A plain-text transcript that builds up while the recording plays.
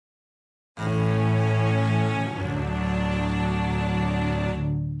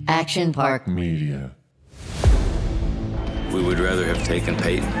Action Park Media. We would rather have taken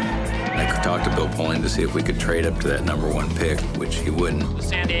Peyton. I talked to Bill Pulling to see if we could trade up to that number 1 pick, which he wouldn't. The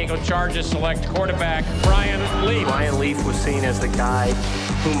San Diego Chargers select quarterback Ryan Leaf. Ryan Leaf was seen as the guy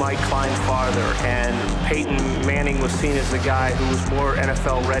who might climb farther, and Peyton Manning was seen as the guy who was more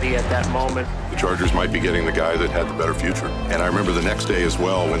NFL ready at that moment. The Chargers might be getting the guy that had the better future. And I remember the next day as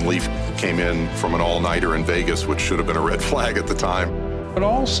well when Leaf came in from an all-nighter in Vegas, which should have been a red flag at the time. It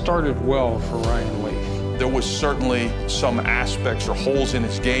all started well for Ryan Leaf. There was certainly some aspects or holes in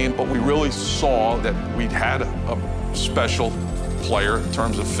his game, but we really saw that we'd had a special player in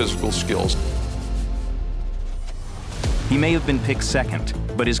terms of physical skills. He may have been picked second,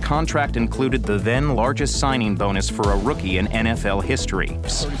 but his contract included the then largest signing bonus for a rookie in NFL history.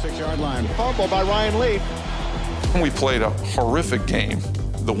 36-yard line. Fumble by Ryan Leaf. We played a horrific game.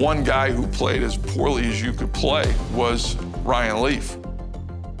 The one guy who played as poorly as you could play was Ryan Leaf.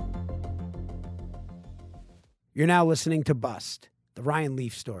 You're now listening to Bust, the Ryan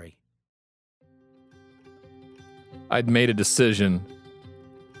Leaf story. I'd made a decision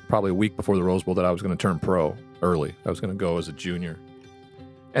probably a week before the Rose Bowl that I was going to turn pro early. I was going to go as a junior.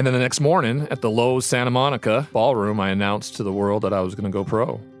 And then the next morning at the Lowe's Santa Monica ballroom, I announced to the world that I was going to go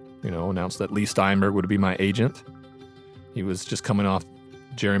pro. Announced that Lee Steinberg would be my agent. He was just coming off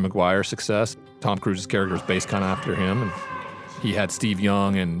Jerry Maguire's success. Tom Cruise's character was based kind of after him. And he had Steve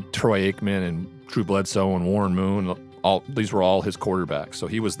Young and Troy Aikman and Drew Bledsoe and Warren Moon. These were all his quarterbacks. So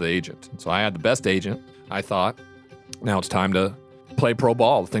he was the agent. And so I had the best agent. I thought, now it's time to play pro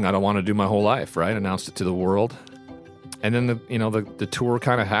ball, the thing I don't want to do my whole life, right? Announced it to the world. And then the tour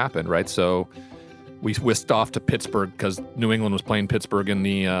kind of happened, right? So we whisked off to Pittsburgh because New England was playing Pittsburgh in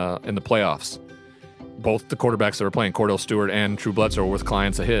the playoffs. Both the quarterbacks that were playing, Cordell Stewart and Drew Bledsoe, were with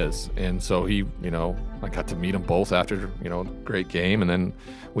clients of his. And so I got to meet them both after, a great game. And then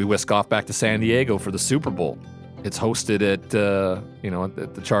we whisk off back to San Diego for the Super Bowl. It's hosted at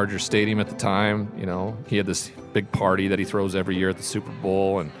the Chargers Stadium at the time. He had this big party that he throws every year at the Super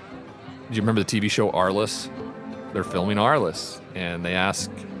Bowl. And do you remember the TV show Arliss? They're filming Arliss, and they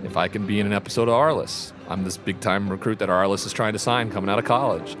ask if I can be in an episode of Arliss. I'm this big-time recruit that Arliss is trying to sign coming out of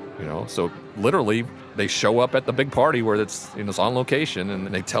college. So literally they show up at the big party where it's on location, and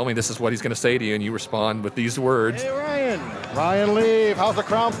they tell me this is what he's going to say to you, and you respond with these words. Hey, Ryan Leaf, how's the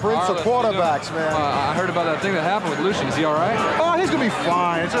Crown Prince of quarterbacks, man? I heard about that thing that happened with Lucian. Is he all right? Oh, he's going to be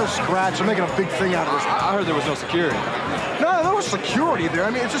fine. It's just a scratch. They're making a big thing out of this. I heard there was no security. No, there was security there.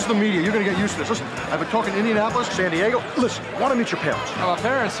 It's just the media. You're going to get used to this. Listen, I've been talking to Indianapolis, San Diego. Listen, I want to meet your parents. My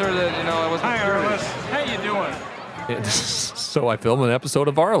parents heard that, I wasn't. Hi, Arliss. How you doing? So I filmed an episode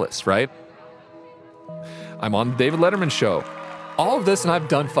of Arliss, right? I'm on the David Letterman show. All of this, and I've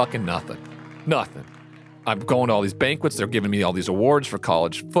done fucking nothing. Nothing. I'm going to all these banquets. They're giving me all these awards for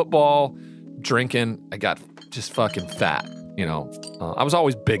college football, drinking. I got just fucking fat, I was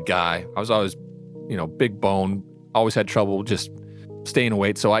always big guy. I was always, big bone. Always had trouble just staying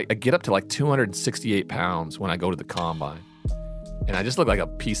weight. So I get up to like 268 pounds when I go to the combine. And I just look like a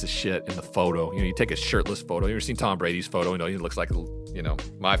piece of shit in the photo. You take a shirtless photo. You ever seen Tom Brady's photo? He looks like,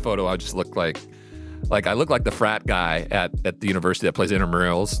 my photo, I just look like I look like the frat guy at the university that plays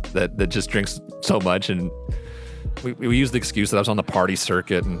intramurals that just drinks so much. And we use the excuse that I was on the party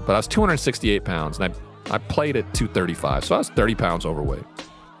circuit. But I was 268 pounds, and I played at 235. So I was 30 pounds overweight.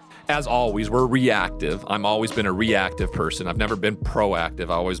 As always, we're reactive. I've always been a reactive person. I've never been proactive. I've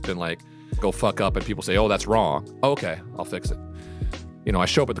always been like, go fuck up, and people say, oh, that's wrong. Okay, I'll fix it. I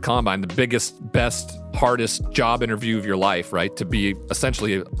show up at the combine, the biggest, best, hardest job interview of your life, right? To be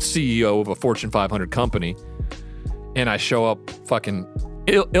essentially a CEO of a Fortune 500 company. And I show up fucking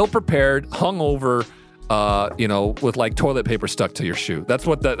ill-prepared, hungover, with like toilet paper stuck to your shoe. That's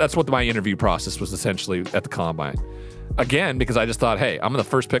what my interview process was essentially at the combine. Again, because I just thought, hey, I'm the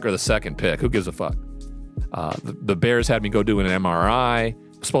first pick or the second pick. Who gives a fuck? The Bears had me go do an MRI. I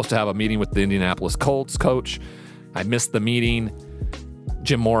was supposed to have a meeting with the Indianapolis Colts coach. I missed the meeting.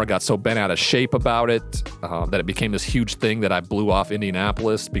 Jim Mora got so bent out of shape about it that it became this huge thing that I blew off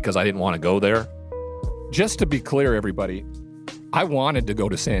Indianapolis because I didn't want to go there. Just to be clear, everybody, I wanted to go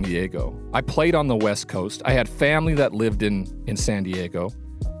to San Diego. I played on the West Coast. I had family that lived in San Diego.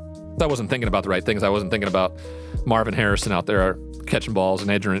 I wasn't thinking about the right things. I wasn't thinking about Marvin Harrison out there catching balls and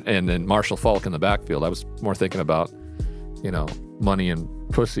Adrian and Marshall Falk in the backfield. I was more thinking about, money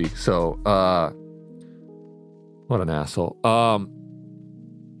and pussy. So, what an asshole.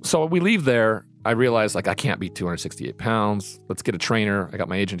 So we leave there. I realized, I can't be 268 pounds. Let's get a trainer. I got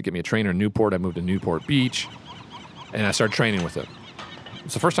my agent to get me a trainer in Newport. I moved to Newport Beach, and I started training with him.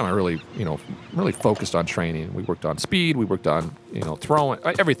 it's the first time I really, really focused on training. We worked on speed. We worked on, throwing,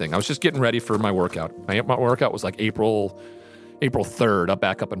 everything. I was just getting ready for my workout. My workout was like April 3rd,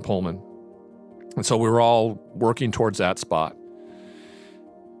 back up in Pullman. And so we were all working towards that spot.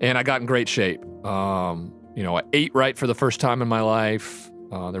 And I got in great shape. I ate right for the first time in my life.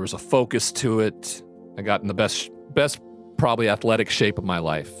 There was a focus to it. I got in the best probably athletic shape of my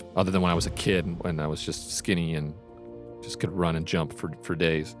life, other than when I was a kid, when I was just skinny and just could run and jump for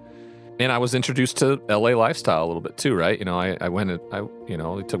days. And I was introduced to LA lifestyle a little bit too, right? I went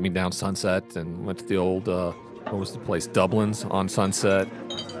they took me down Sunset and went to the old, what was the place? Dublin's on Sunset.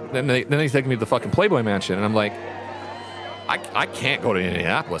 Then they take me to the fucking Playboy Mansion, and I'm like, I can't go to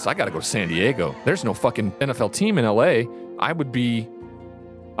Indianapolis. I got to go to San Diego. There's no fucking NFL team in LA. I would be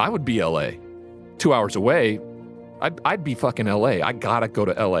LA. 2 hours away, I'd be fucking LA. I gotta go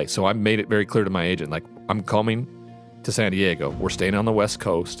to LA. So I made it very clear to my agent, like, I'm coming to San Diego. We're staying on the West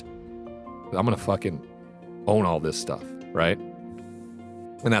Coast. I'm gonna fucking own all this stuff, right?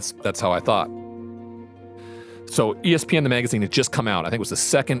 And that's how I thought. So ESPN the magazine had just come out. I think it was the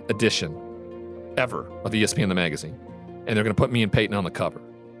second edition ever of ESPN the magazine. And they're gonna put me and Peyton on the cover.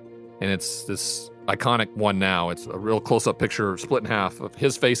 And it's this iconic one now. It's a real close-up picture, split in half, of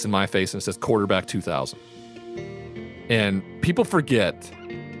his face and my face, and it says quarterback 2000. And people forget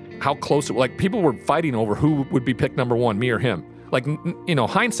how close it was. Like, people were fighting over who would be picked number one, me or him. Like,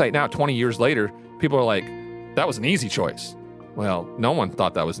 hindsight now, 20 years later, people are like, that was an easy choice. Well, no one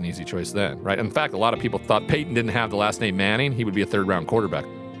thought that was an easy choice then, right? In fact, a lot of people thought Peyton didn't have the last name Manning. He would be a third-round quarterback.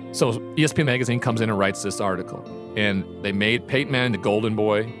 So ESPN Magazine comes in and writes this article. And they made Peyton Manning the golden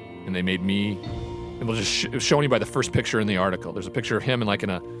boy, and they made me, and we'll just showing you by the first picture in the article. There's a picture of him in like in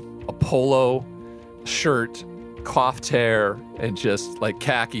a polo shirt, coiffed hair, and just like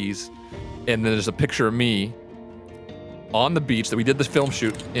khakis. And then there's a picture of me on the beach that we did the film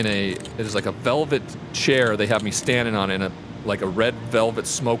shoot in it is like a velvet chair they have me standing on in a red velvet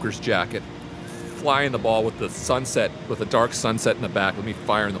smoker's jacket, flying the ball with the dark sunset in the back, with me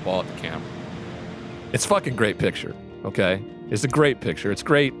firing the ball at the camera. It's a fucking great picture, okay? It's a great picture. It's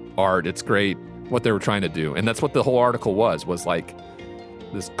great art. It's great what they were trying to do. And that's what the whole article was like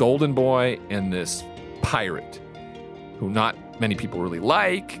this golden boy and this pirate who not many people really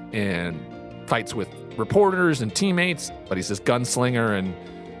like, and fights with reporters and teammates, but he's this gunslinger, and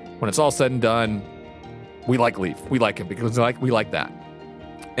when it's all said and done, we like Leaf. We like him because we like that.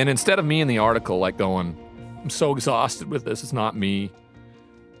 And instead of me in the article like going, I'm so exhausted with this, it's not me.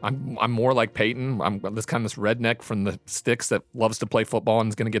 I'm more like Peyton. I'm this redneck from the sticks that loves to play football and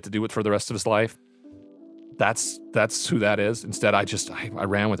is going to get to do it for the rest of his life. That's who that is. Instead, I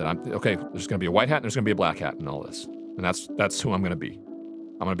ran with it. Okay, there's going to be a white hat and there's going to be a black hat in all this. And that's who I'm going to be.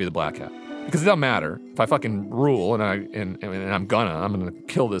 I'm going to be the black hat. Because it doesn't matter. If I fucking rule and I'm going to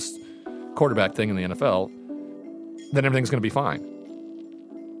kill this quarterback thing in the NFL, then everything's going to be fine.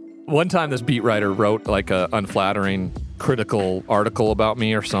 One time this beat writer wrote like a unflattering, critical article about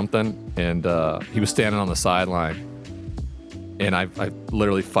me or something, and he was standing on the sideline, and I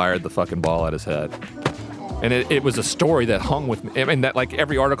literally fired the fucking ball at his head. And it was a story that hung with me. I mean, that like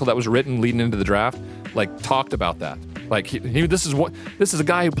every article that was written leading into the draft, like talked about that. Like this is a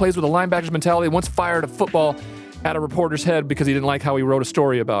guy who plays with a linebacker's mentality. Once fired a football at a reporter's head because he didn't like how he wrote a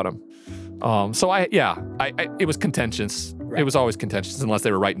story about him. It was contentious. Right. It was always contentious unless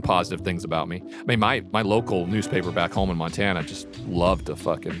they were writing positive things about me. I mean, my local newspaper back home in Montana just loved to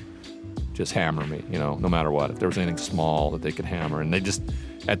fucking just hammer me, no matter what. If there was anything small that they could hammer. And they just,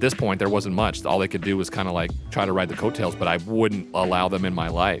 at this point, there wasn't much. All they could do was kind of like try to ride the coattails, but I wouldn't allow them in my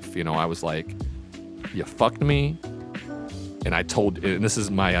life. I was like, you fucked me. And I told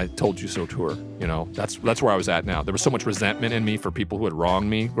you so tour, that's where I was at now. There was so much resentment in me for people who had wronged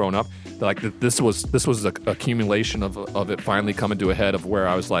me growing up. That like this was a accumulation of it finally coming to a head of where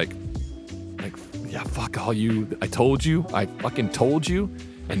I was like, yeah, fuck all you. I fucking told you.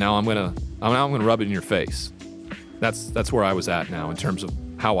 And now I'm gonna rub it in your face. That's where I was at now in terms of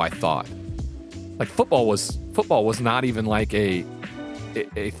how I thought. Like football was not even like a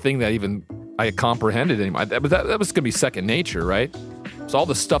thing that even I comprehended anymore. That was gonna be second nature, right? It's all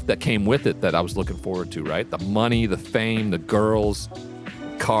the stuff that came with it that I was looking forward to, right? The money, the fame, the girls,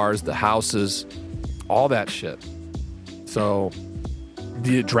 cars, the houses, all that shit. So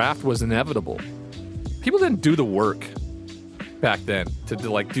the draft was inevitable. People didn't do the work back then to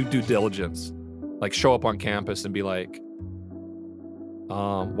do due diligence, like show up on campus and be like,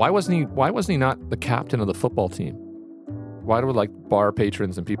 why wasn't he not the captain of the football team? Why do like bar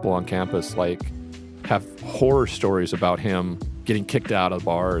patrons and people on campus like have horror stories about him getting kicked out of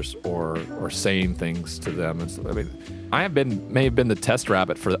bars or saying things to them? I mean, I may have been the test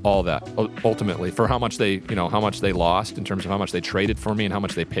rabbit for all that, ultimately, for how much they lost in terms of how much they traded for me and how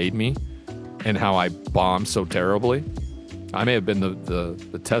much they paid me and how I bombed so terribly. I may have been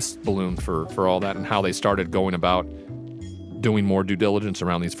the test balloon for all that and how they started going about doing more due diligence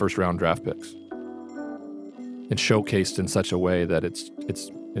around these first-round draft picks and showcased in such a way that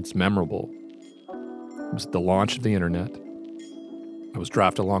it's memorable. It was the launch of the internet. I was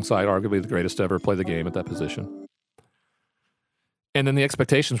drafted alongside arguably the greatest to ever play the game at that position. And then the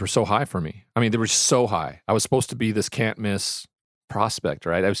expectations were so high for me. I mean, they were so high. I was supposed to be this can't-miss prospect,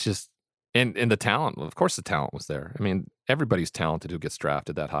 right? I was just, and the talent, of course the talent was there. I mean, everybody's talented who gets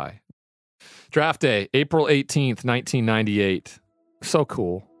drafted that high. Draft day, April 18th, 1998. So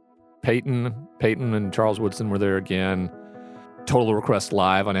cool. Peyton and Charles Woodson were there again. Total Request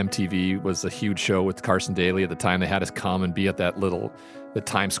Live on MTV was a huge show with Carson Daly at the time. They had us come and be at the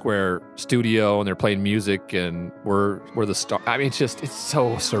Times Square studio, and they're playing music, and we're the star. I mean, it's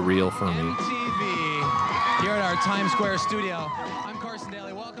so surreal for me. MTV here at our Times Square studio. I'm Carson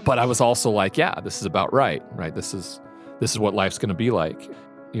Daly. Welcome. But I was also like, yeah, this is about right? This is what life's going to be like.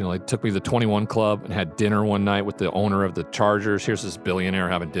 You know, they took me to the 21 Club and had dinner one night with the owner of the Chargers. Here's this billionaire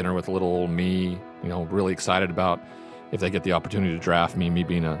having dinner with little old me, you know, really excited about if they get the opportunity to draft me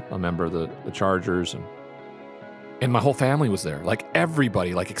being a member of the Chargers. And my whole family was there, like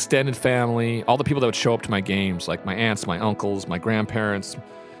everybody, like extended family, all the people that would show up to my games, like my aunts, my uncles, my grandparents.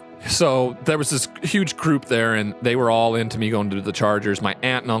 So there was this huge group there, and they were all into me going to the Chargers. My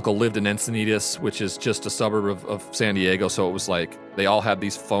aunt and uncle lived in Encinitas, which is just a suburb of San Diego, so it was like they all had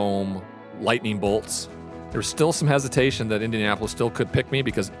these foam lightning bolts. There was still some hesitation that Indianapolis still could pick me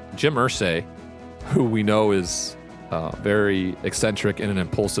because Jim Irsay, who we know is very eccentric and an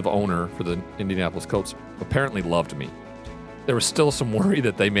impulsive owner for the Indianapolis Colts, apparently loved me. There was still some worry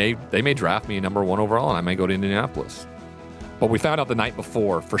that they may draft me number 1 overall and I may go to Indianapolis. But we found out the night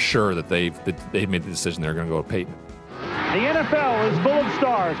before for sure that they made the decision they're going to go to Peyton. The NFL is full of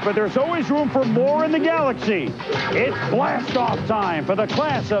stars, but there's always room for more in the galaxy. It's blast-off time for the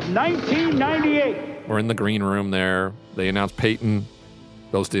class of 1998. We're in the green room there. They announced Peyton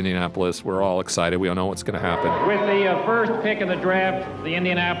goes to Indianapolis. We're all excited. We all know what's going to happen. With the first pick in the draft, the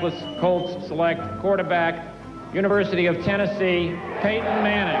Indianapolis Colts select quarterback, University of Tennessee, Peyton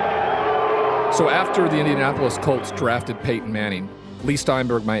Manning. So after the Indianapolis Colts drafted Peyton Manning, Lee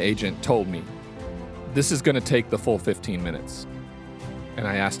Steinberg, my agent, told me, this is going to take the full 15 minutes. And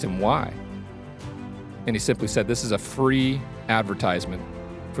I asked him why. And he simply said, this is a free advertisement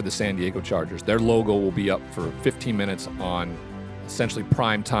for the San Diego Chargers. Their logo will be up for 15 minutes on essentially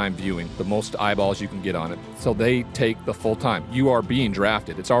prime time viewing, the most eyeballs you can get on it. So they take the full time. You are being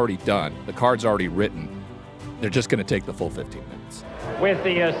drafted. It's already done. The card's already written. They're just going to take the full 15 minutes. With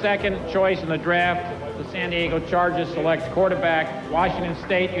the second choice in the draft, the San Diego Chargers select quarterback, Washington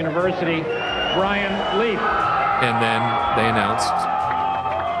State University, Brian Leaf. And then they announced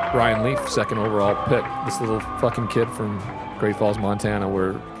Brian Leaf, second overall pick. This little fucking kid from Great Falls, Montana,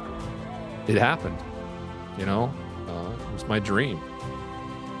 where it happened. You know, it was my dream.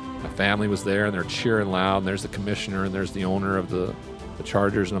 My family was there, and they're cheering loud, and there's the commissioner, and there's the owner of the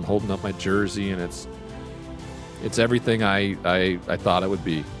Chargers, and I'm holding up my jersey, and it's everything I thought it would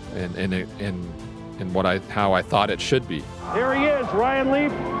be, and how I thought it should be. Here he is, Ryan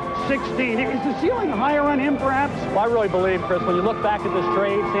Leaf, 16. Is the ceiling higher on him, perhaps? Well, I really believe, Chris, when you look back at this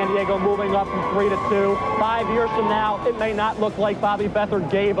trade, San Diego moving up from 3 to 2, 5 years from now, it may not look like Bobby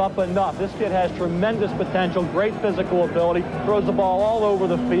Beathard gave up enough. This kid has tremendous potential, great physical ability, throws the ball all over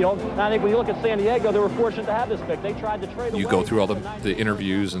the field. And I think when you look at San Diego, they were fortunate to have this pick. They tried to trade away. You go through all the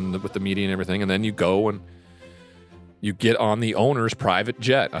interviews and with the media and everything, and then you go and you get on the owner's private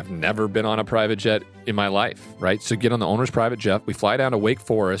jet. I've never been on a private jet in my life, right? So get on the owner's private jet. We fly down to Wake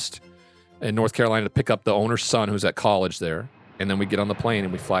Forest in North Carolina to pick up the owner's son who's at college there. And then we get on the plane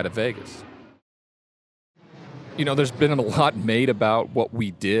and we fly to Vegas. You know, there's been a lot made about what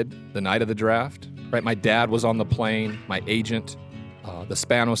we did the night of the draft, right? My dad was on the plane, my agent. The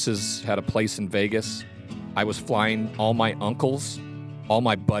Spanoses had a place in Vegas. I was flying all my uncles, all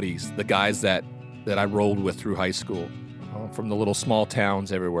my buddies, the guys that I rolled with through high school, from the little small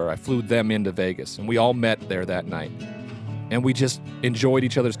towns everywhere. I flew them into Vegas, and we all met there that night. And we just enjoyed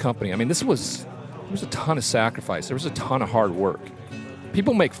each other's company. I mean, there was a ton of sacrifice. There was a ton of hard work.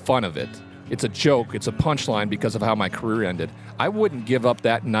 People make fun of it. It's a joke. It's a punchline because of how my career ended. I wouldn't give up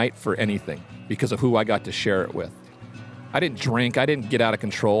that night for anything because of who I got to share it with. I didn't drink. I didn't get out of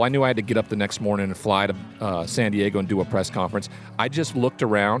control. I knew I had to get up the next morning and fly to San Diego and do a press conference. I just looked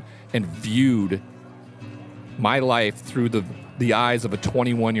around and viewed my life through the eyes of a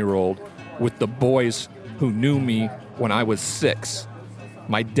 21-year-old with the boys who knew me when I was 6.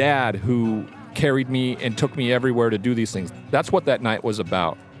 My dad, who carried me and took me everywhere to do these things. That's what that night was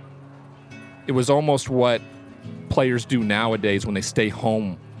about. It was almost what players do nowadays when they stay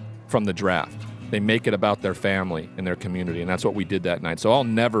home from the draft. They make it about their family and their community, and that's what we did that night. So I'll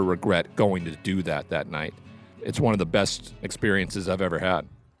never regret going to do that night. It's one of the best experiences I've ever had.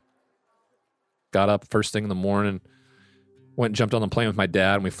 Got up first thing in the morning, went and jumped on the plane with my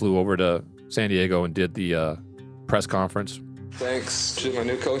dad, and we flew over to San Diego and did the press conference. Thanks to my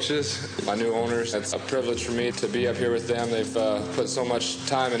new coaches, my new owners. It's a privilege for me to be up here with them. They've put so much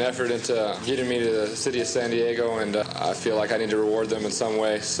time and effort into getting me to the city of San Diego, and I feel like I need to reward them in some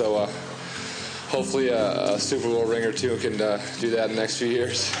way. So hopefully a Super Bowl ring or two can do that in the next few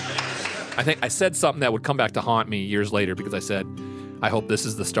years. I think I said something that would come back to haunt me years later because I said, I hope this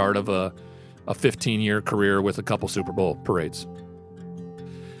is the start of a 15-year career with a couple Super Bowl parades.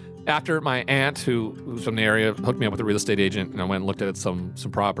 After my aunt, who's from the area, hooked me up with a real estate agent, and I went and looked at some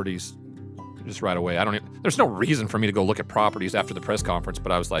properties just right away. There's no reason for me to go look at properties after the press conference,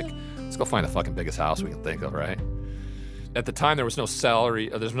 but I was like, let's go find the fucking biggest house we can think of, right? At the time, there was no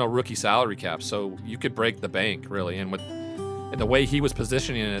there's no rookie salary cap, so you could break the bank, really. And the way he was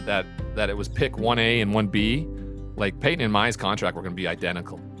positioning it, that it was pick 1A and 1B, like Peyton and my contract were going to be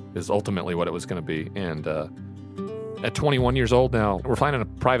identical, is ultimately what it was going to be. And at 21 years old now, we're flying in a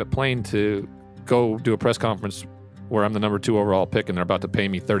private plane to go do a press conference where I'm the number 2 overall pick, and they're about to pay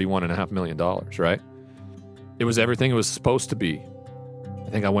me $31.5 million, right? It was everything it was supposed to be. I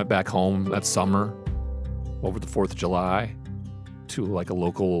think I went back home that summer over the 4th of July to like a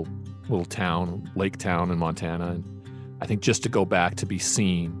local little town, lake town in Montana. And I think just to go back to be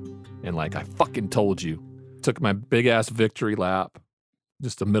seen and like, I fucking told you. Took my big ass victory lap,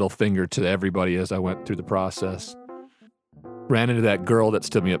 just a middle finger to everybody as I went through the process. Ran into that girl that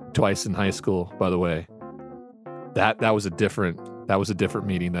stood me up twice in high school, by the way. That was a different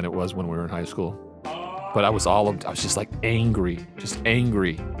meeting than it was when we were in high school. But I was just like angry, just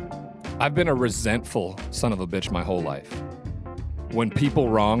angry. I've been a resentful son of a bitch my whole life. When people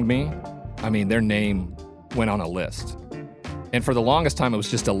wronged me, I mean, their name went on a list. And for the longest time, it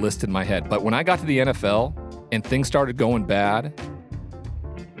was just a list in my head. But when I got to the NFL and things started going bad,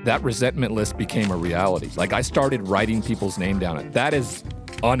 that resentment list became a reality. Like, I started writing people's name down. That is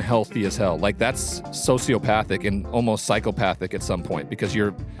unhealthy as hell. Like, that's sociopathic and almost psychopathic at some point, because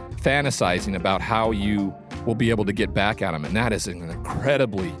you're fantasizing about how you will be able to get back at them. And that is an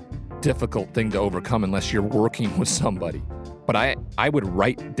incredibly difficult thing to overcome unless you're working with somebody. But I would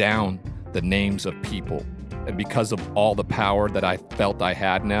write down the names of people. And because of all the power that I felt I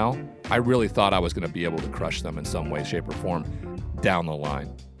had now, I really thought I was going to be able to crush them in some way, shape, or form down the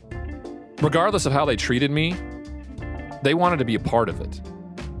line. Regardless of how they treated me, they wanted to be a part of it.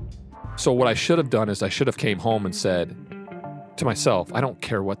 So what I should have done is I should have came home and said to myself, I don't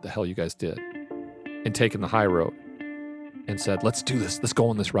care what the hell you guys did, and taken the high road and said, let's do this. Let's go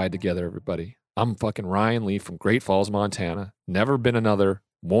on this ride together, everybody. I'm fucking Ryan Leaf from Great Falls, Montana. Never been another,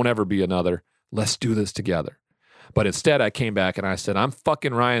 won't ever be another. Let's do this together. But instead I came back and I said, I'm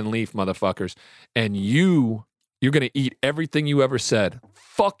fucking Ryan Leaf, motherfuckers. And you're going to eat everything you ever said.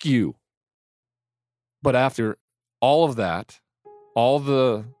 Fuck you. But after all of that, all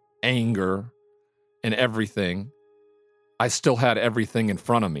the anger and everything, I still had everything in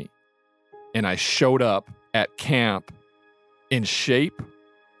front of me. And I showed up at camp in shape,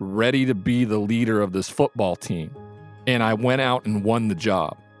 ready to be the leader of this football team. And I went out and won the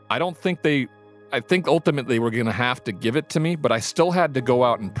job. I think ultimately they were going to have to give it to me, but I still had to go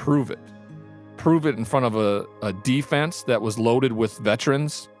out and prove it. Prove it in front of a defense that was loaded with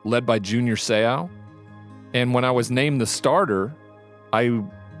veterans, led by Junior Seau. And when I was named the starter, I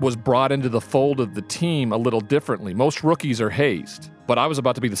was brought into the fold of the team a little differently. Most rookies are hazed, but I was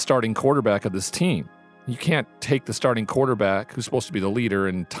about to be the starting quarterback of this team. You can't take the starting quarterback, who's supposed to be the leader,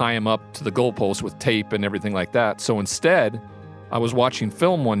 and tie him up to the goalpost with tape and everything like that. So instead, I was watching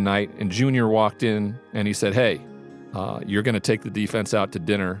film one night, and Junior walked in, and he said, hey, you're going to take the defense out to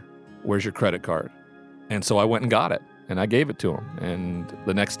dinner. Where's your credit card? And so I went and got it, and I gave it to him. And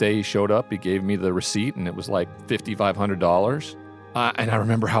the next day he showed up, he gave me the receipt, and it was like $5,500. And I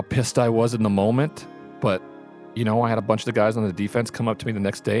remember how pissed I was in the moment, but you know, I had a bunch of the guys on the defense come up to me the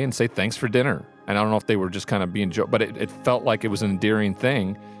next day and say, thanks for dinner. And I don't know if they were just kind of being but it felt like it was an endearing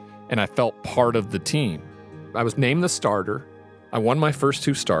thing, and I felt part of the team. I was named the starter. I won my first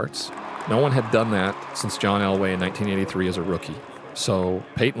 2 starts. No one had done that since John Elway in 1983 as a rookie. So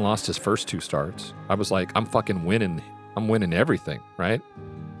Peyton lost his first 2 starts. I was like, I'm fucking winning. I'm winning everything, right?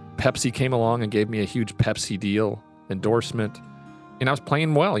 Pepsi came along and gave me a huge Pepsi deal, endorsement. And I was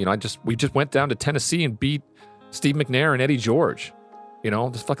playing well. You know, we just went down to Tennessee and beat Steve McNair and Eddie George.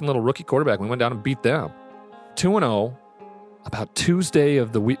 This fucking little rookie quarterback. We went down and beat them. 2-0. About Tuesday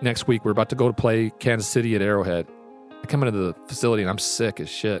of the week, next week, we're about to go to play Kansas City at Arrowhead. I come into the facility and I'm sick as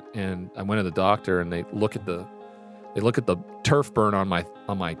shit. And I went to the doctor and they look at the turf burn on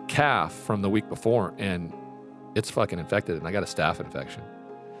my calf from the week before, and it's fucking infected, and I got a staph infection.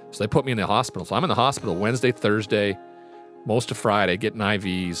 So they put me in the hospital. So I'm in the hospital Wednesday, Thursday, most of Friday, getting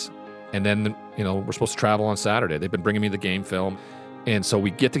IVs, and then we're supposed to travel on Saturday. They've been bringing me the game film, and so we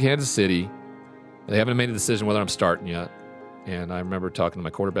get to Kansas City. They haven't made a decision whether I'm starting yet. And I remember talking to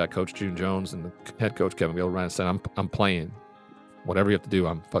my quarterback coach, June Jones, and the head coach, Kevin Gilbride, and said, I'm playing. Whatever you have to do,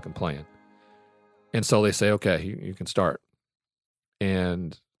 I'm fucking playing. And so they say, okay, you can start.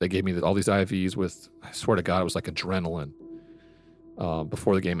 And they gave me all these IVs with, I swear to God, it was like adrenaline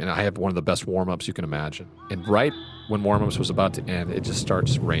before the game. And I have one of the best warm-ups you can imagine. And right when warm-ups was about to end, it just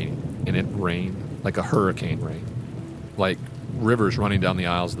starts raining. And it rained like a hurricane rain. Like rivers running down the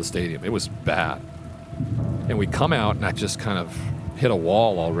aisles of the stadium. It was bad. And we come out, and I just kind of hit a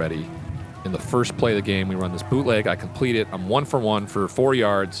wall already. In the first play of the game, we run this bootleg. I complete it. I'm 1 for 1 for 4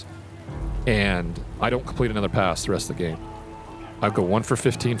 yards, and I don't complete another pass the rest of the game. I go 1 for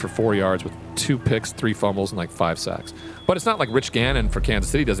 15 for 4 yards with 2 picks, 3 fumbles, and like 5 sacks. But it's not like Rich Gannon for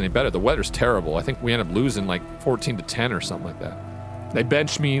Kansas City does any better. The weather's terrible. I think we ended up losing like 14-10 or something like that. They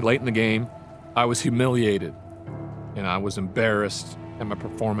benched me late in the game. I was humiliated, and I was embarrassed at my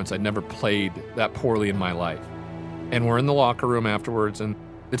performance. I'd never played that poorly in my life. And we're in the locker room afterwards, and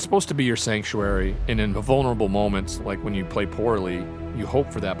it's supposed to be your sanctuary. And in vulnerable moments, like when you play poorly, you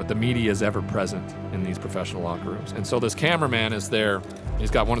hope for that, but the media is ever present in these professional locker rooms. And so this cameraman is there. He's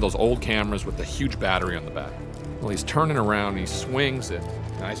got one of those old cameras with the huge battery on the back. Well, he's turning around, and he swings it,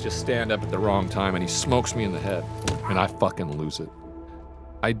 and I just stand up at the wrong time, and he smokes me in the head, and I fucking lose it.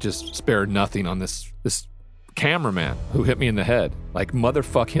 I just spared nothing on this cameraman who hit me in the head. Like,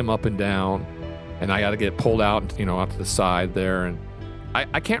 motherfuck him up and down, and I got to get pulled out, out to the side there. And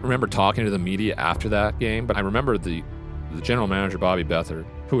I can't remember talking to the media after that game, but I remember the general manager, Bobby Beathard,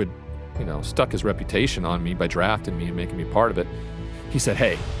 who had, stuck his reputation on me by drafting me and making me part of it. He said,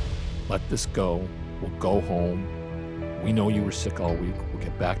 hey, let this go. We'll go home. We know you were sick all week. We'll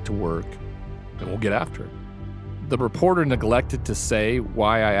get back to work, and we'll get after it. The reporter neglected to say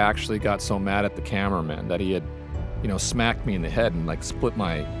why I actually got so mad at the cameraman, that he had, smacked me in the head and like split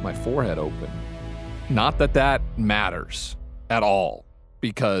my forehead open. Not that matters at all,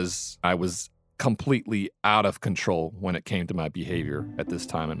 because I was completely out of control when it came to my behavior at this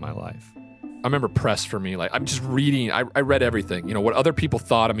time in my life. I remember press for me, like I'm just reading, I read everything. What other people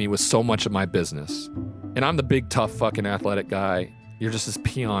thought of me was so much of my business. And I'm the big, tough fucking athletic guy. You're just this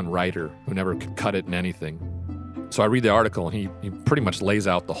peon writer who never could cut it in anything. So I read the article, and he pretty much lays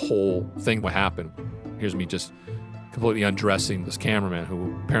out the whole thing, what happened. Here's me just completely undressing this cameraman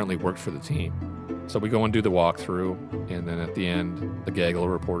who apparently worked for the team. So we go and do the walkthrough, and then at the end, the gaggle of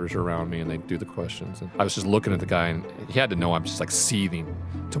reporters are around me, and they do the questions. And I was just looking at the guy, and he had to know I'm just like seething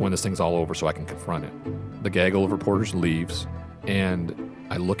to when this thing's all over so I can confront it. The gaggle of reporters leaves, and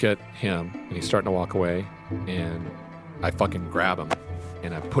I look at him, and he's starting to walk away, and I fucking grab him,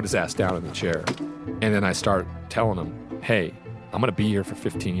 and I put his ass down in the chair. And then I start telling him, hey, I'm going to be here for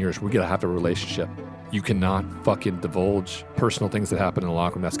 15 years. We got to have a relationship. You cannot fucking divulge personal things that happen in the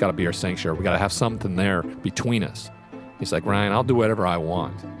locker room. That's got to be our sanctuary. We got to have something there between us. He's like, Ryan, I'll do whatever I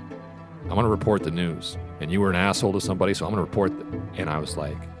want. I'm going to report the news. And you were an asshole to somebody, so I'm going to report it. And I was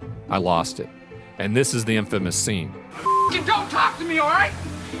like, I lost it. And this is the infamous scene. Don't talk to me, all right?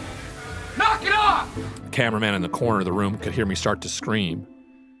 Knock it off! The cameraman in the corner of the room could hear me start to scream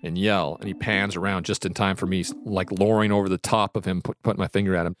and yell, and he pans around just in time for me, like lowering over the top of him, putting my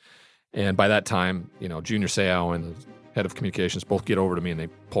finger at him. And by that time, Junior Seau and the head of communications both get over to me and they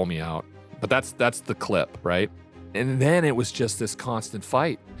pull me out. But that's the clip, right? And then it was just this constant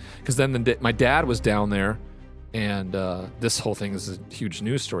fight. Because then my dad was down there, and this whole thing is a huge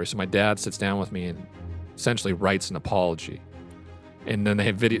news story. So my dad sits down with me and essentially writes an apology. And then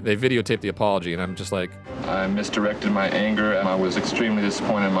they videotape the apology, and I'm just like, I misdirected my anger, and I was extremely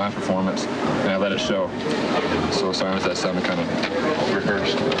disappointed in my performance, and I let it show. So sorry if that sounded kind of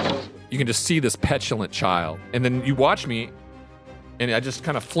rehearsed. You can just see this petulant child. And then you watch me, and I just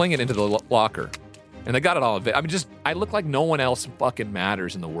kind of fling it into the locker. And they got it all. I look like no one else fucking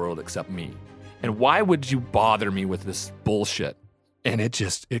matters in the world except me. And why would you bother me with this bullshit? And it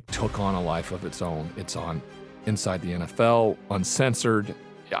took on a life of its own. It's on inside the NFL, uncensored.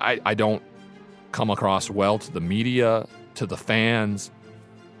 I don't come across well to the media, to the fans.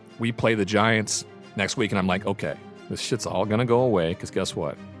 We play the Giants next week, and I'm like, okay, this shit's all gonna go away, because guess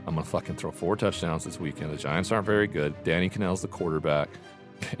what? I'm going to fucking throw 4 touchdowns this weekend. The Giants aren't very good. Danny Cannell's the quarterback,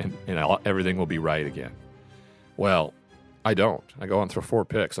 and everything will be right again. Well, I don't. I go out and throw 4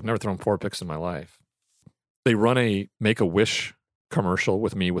 picks. I've never thrown 4 picks in my life. They run a Make-A-Wish commercial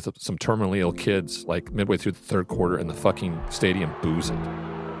with me with some terminally ill kids, like midway through the third quarter, and the fucking stadium boos it.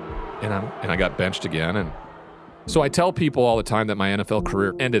 And I got benched again. And so I tell people all the time that my NFL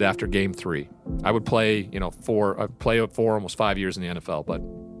career ended after game 3. I would play, for almost 5 years in the NFL, but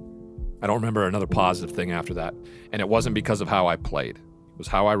I don't remember another positive thing after that. And it wasn't because of how I played. It was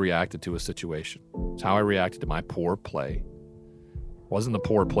how I reacted to a situation. It was how I reacted to my poor play. It wasn't the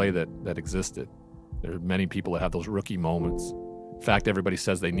poor play that existed. There are many people that have those rookie moments. In fact, everybody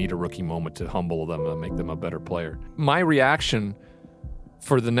says they need a rookie moment to humble them and make them a better player. My reaction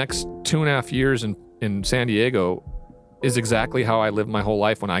for the next 2.5 years in San Diego is exactly how I lived my whole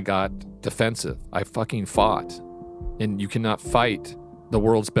life when I got defensive. I fucking fought. And you cannot fight the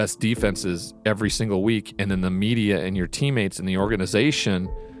world's best defenses every single week. And then the media and your teammates and the organization,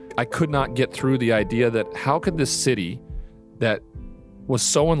 I could not get through the idea that how could this city that was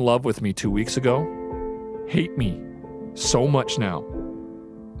so in love with me 2 weeks ago hate me so much now?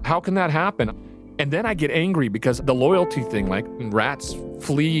 How can that happen? And then I get angry because the loyalty thing, like rats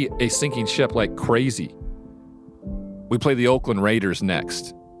flee a sinking ship like crazy. We play the Oakland Raiders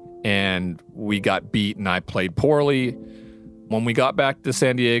next, and we got beat, and I played poorly. When we got back to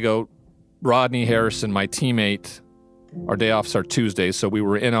San Diego, Rodney Harrison, my teammate, our day offs are Tuesdays, so we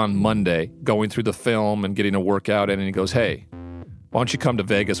were in on Monday going through the film and getting a workout in, and he goes, hey, why don't you come to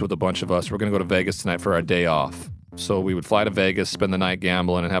Vegas with a bunch of us? We're going to go to Vegas tonight for our day off. So we would fly to Vegas, spend the night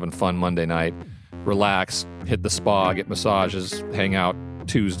gambling and having fun Monday night, relax, hit the spa, get massages, hang out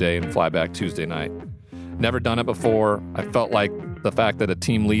Tuesday, and fly back Tuesday night. Never done it before. I felt like the fact that a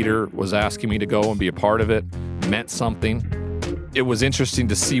team leader was asking me to go and be a part of it meant something. It was interesting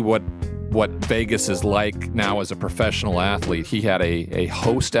to see what Vegas is like now as a professional athlete. He had a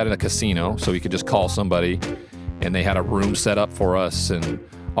host at a casino, so he could just call somebody, and they had a room set up for us and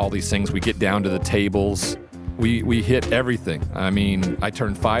all these things. We get down to the tables. We hit everything. I mean, I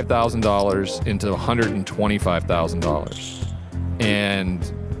turned $5,000 into $125,000.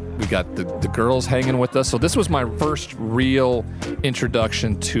 And we got the girls hanging with us. So this was my first real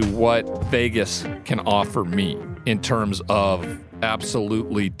introduction to what Vegas can offer me in terms of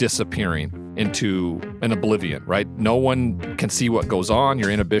absolutely disappearing into an oblivion, right? No one can see what goes on.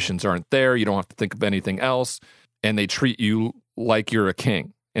 Your inhibitions aren't there. You don't have to think of anything else. And they treat you like you're a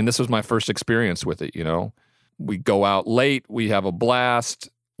king. And this was my first experience with it, We go out late. We have a blast.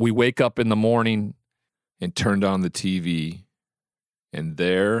 We wake up in the morning and turned on the TV. And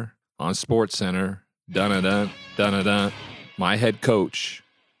there on SportsCenter, dun-dun-dun, dun-dun-dun, my head coach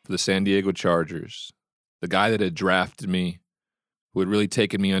for the San Diego Chargers, the guy that had drafted me, who had really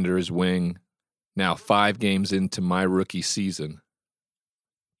taken me under his wing, now 5 games into my rookie season,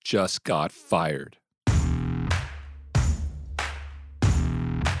 just got fired.